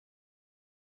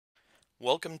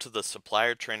Welcome to the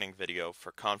supplier training video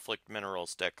for conflict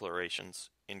minerals declarations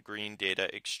in Green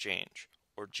Data Exchange,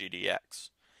 or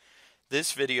GDX.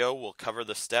 This video will cover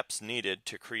the steps needed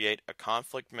to create a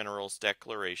conflict minerals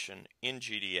declaration in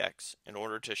GDX in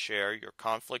order to share your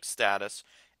conflict status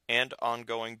and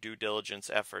ongoing due diligence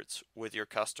efforts with your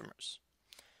customers.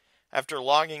 After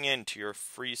logging into your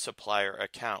free supplier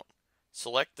account,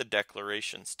 select the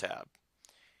Declarations tab.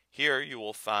 Here you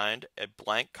will find a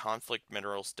blank conflict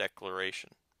minerals declaration.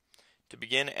 To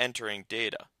begin entering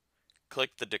data,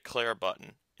 click the Declare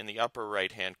button in the upper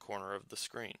right-hand corner of the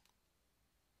screen.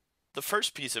 The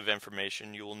first piece of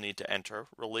information you will need to enter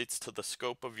relates to the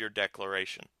scope of your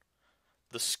declaration.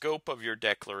 The scope of your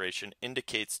declaration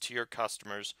indicates to your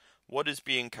customers what is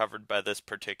being covered by this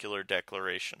particular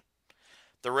declaration.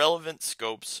 The relevant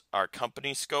scopes are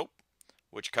company scope,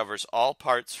 which covers all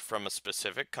parts from a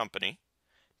specific company,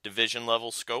 division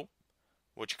level scope,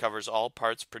 which covers all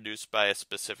parts produced by a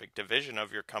specific division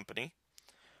of your company,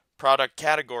 product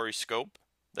category scope,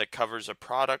 that covers a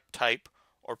product type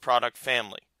or product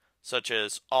family, such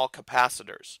as all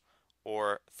capacitors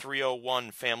or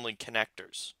 301 family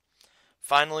connectors.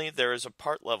 Finally, there is a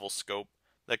part level scope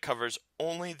that covers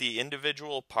only the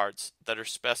individual parts that are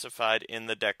specified in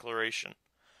the declaration.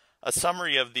 A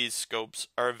summary of these scopes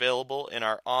are available in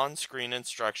our on-screen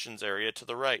instructions area to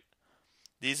the right.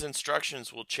 These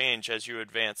instructions will change as you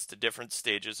advance to different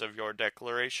stages of your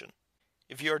declaration.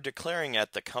 If you are declaring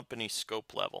at the company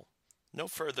scope level, no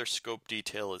further scope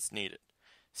detail is needed.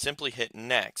 Simply hit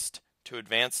Next to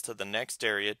advance to the next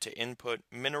area to input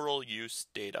mineral use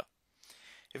data.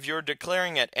 If you are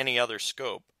declaring at any other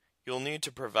scope, you'll need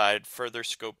to provide further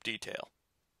scope detail.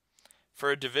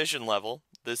 For a division level,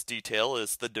 this detail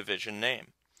is the division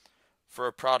name. For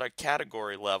a product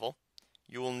category level,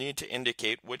 you will need to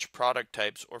indicate which product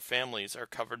types or families are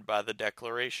covered by the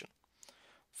declaration.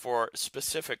 For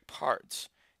specific parts,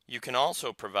 you can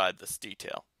also provide this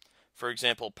detail. For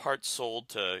example, parts sold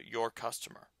to your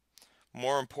customer.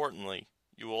 More importantly,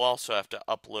 you will also have to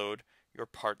upload your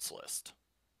parts list.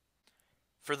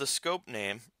 For the scope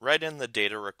name, write in the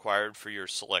data required for your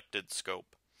selected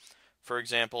scope. For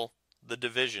example, the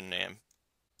division name,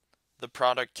 the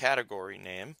product category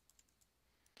name,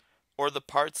 or the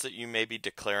parts that you may be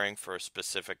declaring for a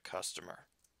specific customer.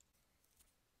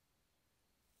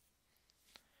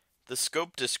 The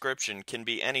scope description can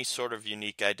be any sort of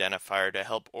unique identifier to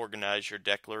help organize your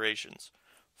declarations.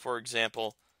 For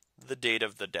example, the date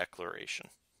of the declaration.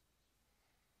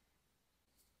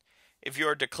 If you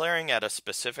are declaring at a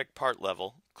specific part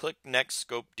level, click Next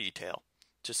Scope Detail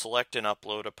to select and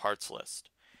upload a parts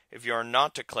list. If you are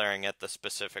not declaring at the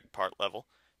specific part level,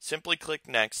 simply click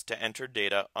Next to enter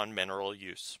data on mineral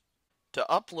use. To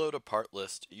upload a part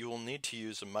list, you will need to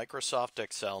use a Microsoft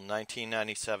Excel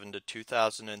 1997 to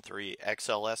 2003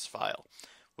 XLS file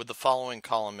with the following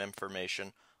column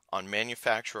information on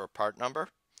manufacturer part number,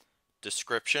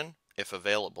 description, if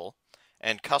available,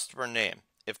 and customer name,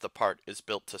 if the part is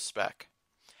built to spec.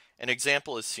 An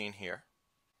example is seen here.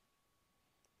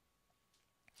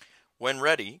 When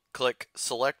ready, click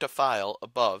Select a File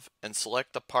above and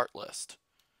select the part list.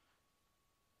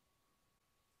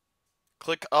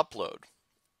 Click Upload.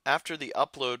 After the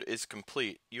upload is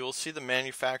complete, you will see the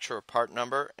manufacturer part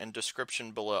number and description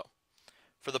below.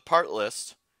 For the part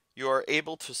list, you are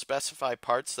able to specify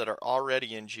parts that are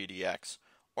already in GDX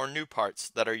or new parts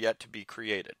that are yet to be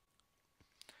created.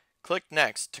 Click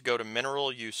Next to go to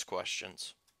Mineral Use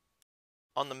Questions.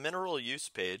 On the Mineral Use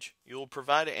page, you will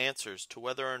provide answers to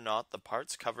whether or not the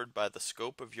parts covered by the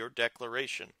scope of your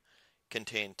declaration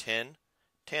contain tin,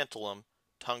 tantalum,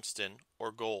 tungsten,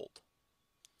 or gold.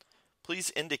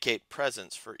 Please indicate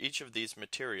presence for each of these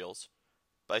materials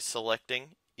by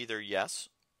selecting either Yes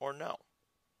or No.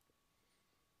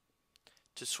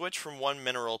 To switch from one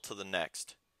mineral to the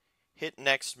next, hit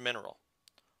Next Mineral,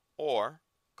 or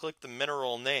click the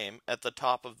mineral name at the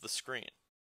top of the screen.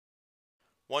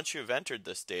 Once you have entered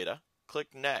this data,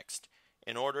 click Next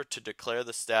in order to declare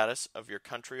the status of your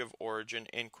country of origin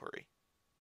inquiry.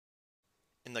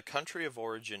 In the country of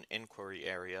origin inquiry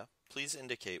area, please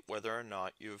indicate whether or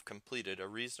not you have completed a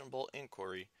reasonable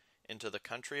inquiry into the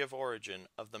country of origin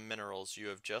of the minerals you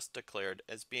have just declared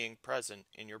as being present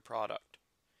in your product.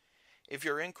 If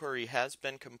your inquiry has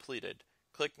been completed,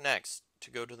 click Next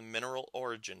to go to the Mineral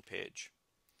Origin page.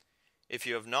 If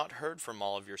you have not heard from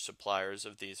all of your suppliers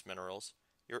of these minerals,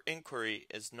 your inquiry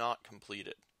is not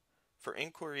completed. For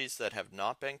inquiries that have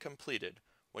not been completed,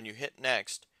 when you hit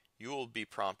Next, you will be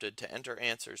prompted to enter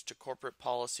answers to corporate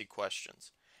policy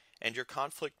questions, and your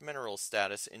conflict minerals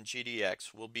status in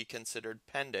GDX will be considered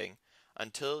pending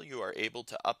until you are able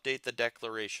to update the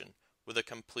declaration with a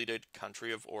completed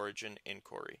country of origin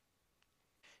inquiry.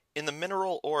 In the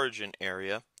mineral origin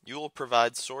area, you will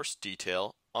provide source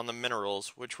detail on the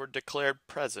minerals which were declared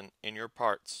present in your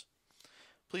parts.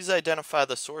 Please identify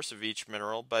the source of each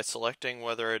mineral by selecting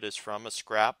whether it is from a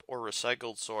scrap or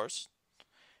recycled source,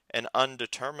 an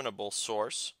undeterminable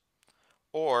source,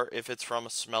 or if it's from a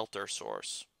smelter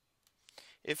source.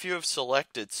 If you have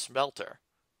selected smelter,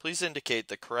 please indicate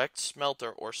the correct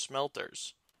smelter or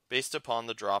smelters based upon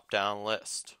the drop-down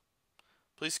list.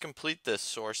 Please complete this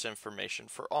source information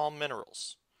for all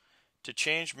minerals. To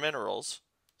change minerals,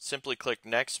 simply click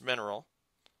Next Mineral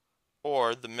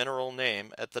or the mineral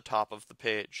name at the top of the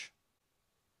page.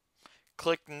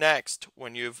 Click Next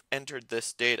when you've entered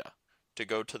this data to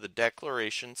go to the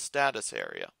Declaration Status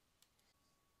area.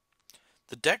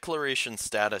 The Declaration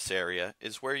Status area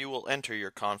is where you will enter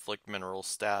your conflict mineral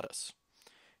status.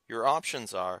 Your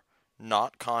options are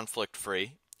not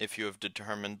conflict-free if you have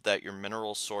determined that your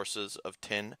mineral sources of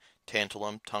tin,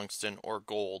 tantalum, tungsten, or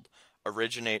gold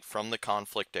originate from the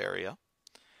conflict area,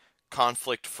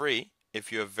 conflict-free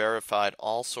if you have verified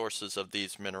all sources of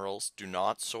these minerals do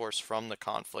not source from the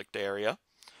conflict area,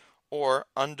 or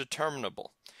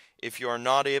undeterminable if you are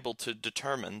not able to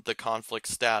determine the conflict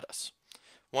status.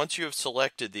 Once you have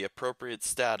selected the appropriate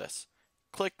status,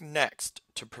 click Next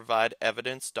to provide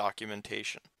evidence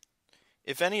documentation.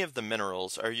 If any of the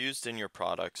minerals are used in your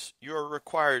products, you are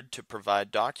required to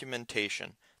provide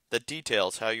documentation that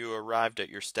details how you arrived at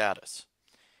your status.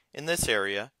 In this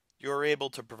area, you are able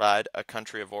to provide a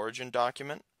country of origin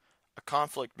document, a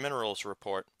conflict minerals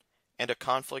report, and a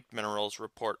conflict minerals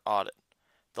report audit.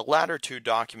 The latter two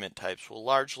document types will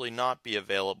largely not be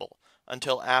available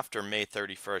until after May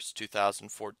 31st,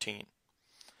 2014.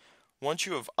 Once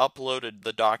you have uploaded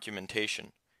the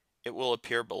documentation, it will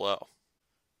appear below.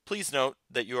 Please note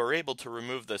that you are able to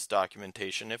remove this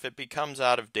documentation if it becomes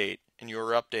out of date and you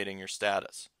are updating your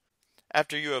status.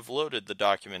 After you have loaded the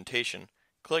documentation,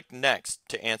 click Next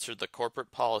to answer the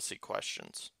corporate policy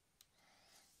questions.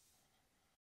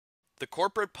 The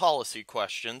corporate policy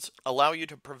questions allow you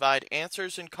to provide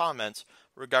answers and comments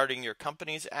regarding your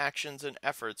company's actions and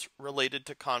efforts related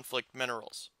to conflict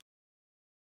minerals.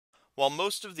 While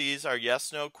most of these are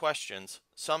yes/no questions,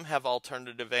 some have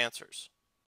alternative answers.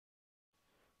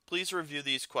 Please review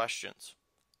these questions.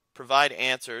 Provide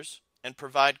answers and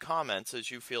provide comments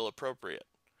as you feel appropriate,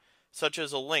 such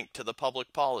as a link to the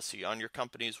public policy on your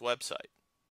company's website.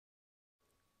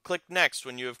 Click Next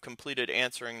when you have completed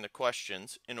answering the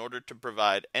questions in order to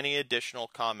provide any additional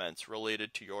comments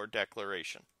related to your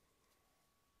declaration.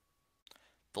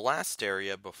 The last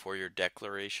area before your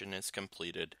declaration is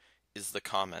completed is the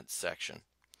comments section.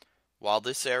 While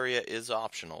this area is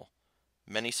optional,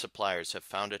 many suppliers have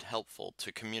found it helpful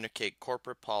to communicate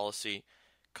corporate policy,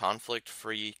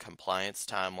 conflict-free compliance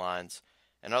timelines,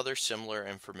 and other similar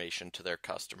information to their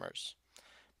customers.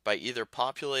 By either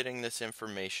populating this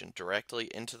information directly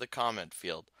into the comment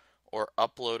field or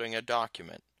uploading a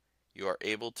document, you are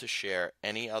able to share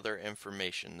any other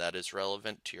information that is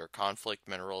relevant to your conflict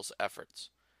minerals efforts.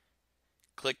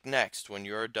 Click Next when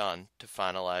you are done to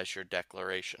finalize your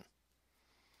declaration.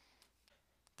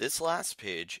 This last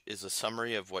page is a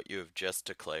summary of what you have just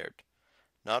declared.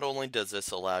 Not only does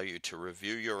this allow you to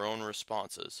review your own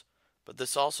responses, but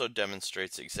this also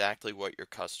demonstrates exactly what your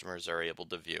customers are able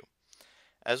to view.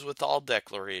 As with all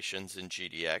declarations in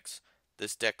GDX,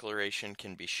 this declaration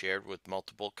can be shared with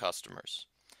multiple customers.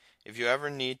 If you ever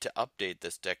need to update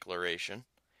this declaration,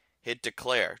 hit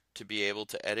Declare to be able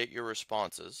to edit your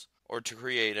responses or to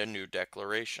create a new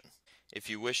declaration. If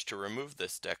you wish to remove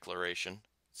this declaration,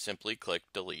 simply click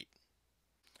Delete.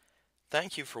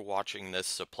 Thank you for watching this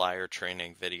supplier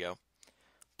training video.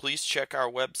 Please check our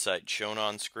website shown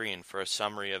on screen for a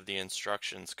summary of the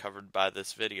instructions covered by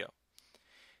this video.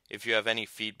 If you have any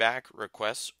feedback,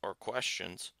 requests, or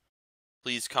questions,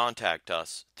 please contact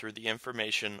us through the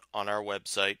information on our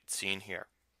website seen here.